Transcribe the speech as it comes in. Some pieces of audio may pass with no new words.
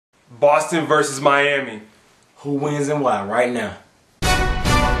Boston versus Miami. Who wins and why right now?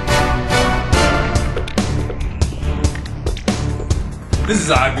 This is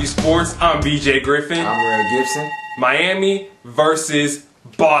IB Sports. I'm BJ Griffin. I'm Rell Gibson. Miami versus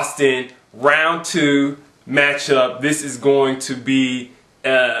Boston. Round 2 matchup. This is going to be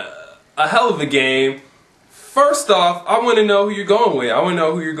a hell of a game. First off, I want to know who you're going with. I want to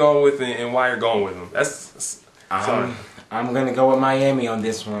know who you're going with and why you're going with them. I'm going to go with Miami on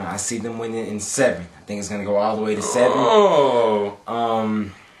this one. I see them winning in 7. I think it's going to go all the way to 7. Oh.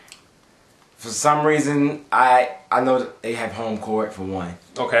 For some reason, I know they have home court for one.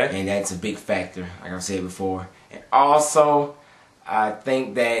 Okay. And that's a big factor, like I've said before. And also, I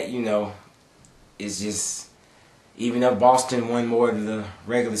think that, it's just, even though Boston won more of the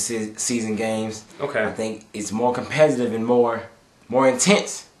regular season games, okay, I think it's more competitive and more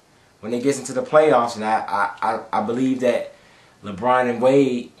intense when it gets into the playoffs. And I believe that LeBron and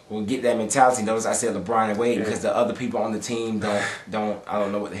Wade will get that mentality. Notice I said LeBron and Wade because the other people on the team don't I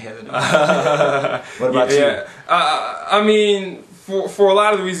don't know what the hell they're doing. What about you? I mean, for a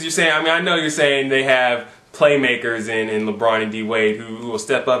lot of the reasons you're saying, I know you're saying they have playmakers in LeBron and D Wade who will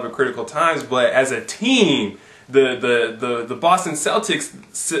step up at critical times, but as a team, the Boston Celtics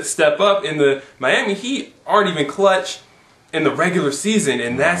step up, and the Miami Heat aren't even clutch in the regular season,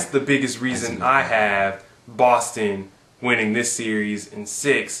 and that's the biggest reason I have Boston winning this series in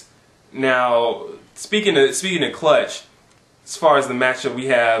 6. Now, speaking of clutch, as far as the matchup, we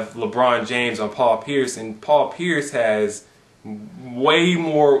have LeBron James on Paul Pierce, and Paul Pierce has way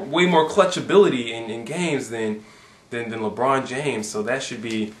more clutch ability in games than LeBron James. So that should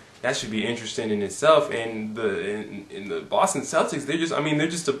be interesting in itself. And in the Boston Celtics, they're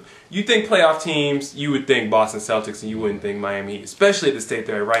just you think playoff teams, you would think Boston Celtics, and you wouldn't think Miami Heat, especially at the state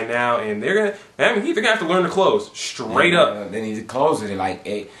they're at right now. And Miami Heat, they're gonna have to learn to close straight up. They need to close it.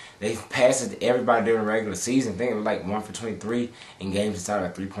 They passed it to everybody during the regular season. I think it was like 1 for 23 in games that started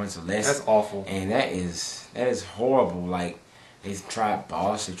at 3 points or less. That's awful. And that is horrible. Like, they tried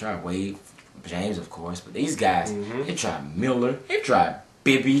Bosh, they tried Wade, James, of course, but these guys, they tried Miller, they tried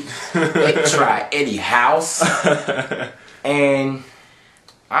Bibby, they tried Eddie House, and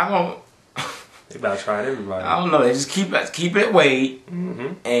I don't. They about tried everybody. I don't know. They just keep it at Wade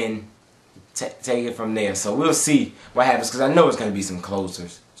and take it from there. So we'll see what happens, because I know it's going to be some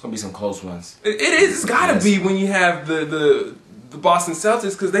closers. It's going to be some close ones. It is. It's got to be when you have the Boston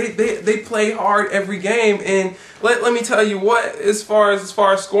Celtics, because they play hard every game. And let me tell you what, as far as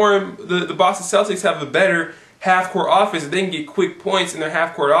scoring, the Boston Celtics have a better half-court offense. They can get quick points in their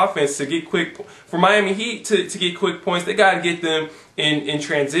half-court offense to get quick. For Miami Heat to get quick points, they got to get them in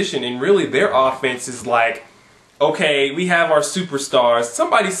transition. And really, their offense is like, okay, we have our superstars.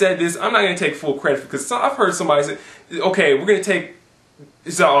 Somebody said this. I'm not going to take full credit, because I've heard somebody say, okay, we're going to take,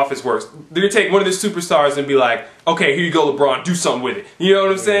 this is how offense works. They're going to take one of the superstars and be like, okay, here you go, LeBron, do something with it. You know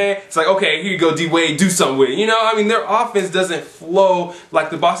what I'm saying? It's like, okay, here you go, D Wade, do something with it. Their offense doesn't flow like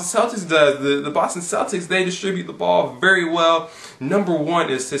the Boston Celtics does. The Boston Celtics, they distribute the ball very well. Number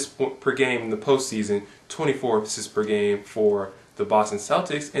 1 assists per game in the postseason, 24 assists per game for the Boston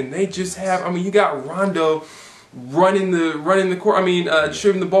Celtics. And they just have, you got Rondo running the court.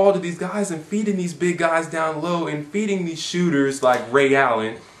 Distributing the ball to these guys and feeding these big guys down low and feeding these shooters like Ray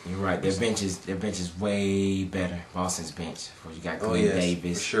Allen. You're right. Their bench is way better. Boston's bench. You got Glenn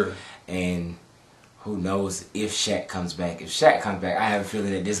Davis. For sure. And who knows if Shaq comes back. If Shaq comes back, I have a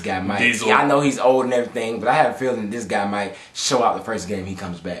feeling that this guy might. Diesel. Yeah, I know he's old and everything, but I have a feeling that this guy might show out the first game he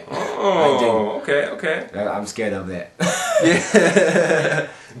comes back. Oh, okay. I'm scared of that. Yeah.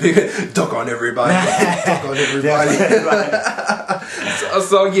 Dunk on everybody. Dunk on everybody.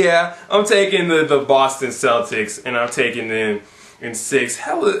 So yeah, I'm taking the Boston Celtics, and I'm taking them in 6.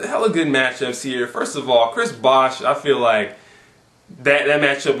 Hella good matchups here. First of all, Chris Bosh, I feel like that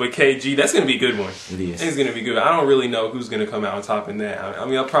matchup with KG, that's going to be a good one. It is. It's going to be good. I don't really know who's going to come out on top in that.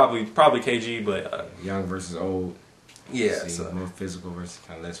 I'll probably KG, but young versus old. Yeah, so more physical versus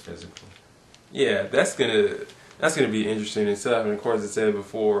kind of less physical. Yeah, that's gonna be interesting and stuff. And of course, I said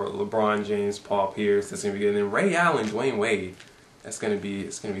before, LeBron James, Paul Pierce, that's gonna be good. And then Ray Allen, Dwayne Wade, it's gonna be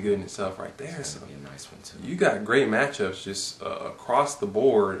good in itself right there. It's gonna be a nice one too. You got great matchups just across the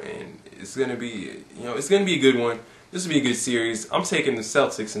board, and it's gonna be it's gonna be a good one. This will be a good series. I'm taking the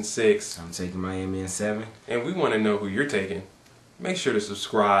Celtics in 6. I'm taking Miami in 7. And we want to know who you're taking. Make sure to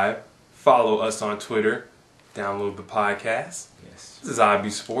subscribe, follow us on Twitter, download the podcast. Yes. This is IB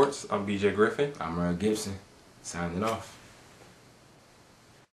Sports. I'm BJ Griffin. I'm Rell Gibson. Signing off.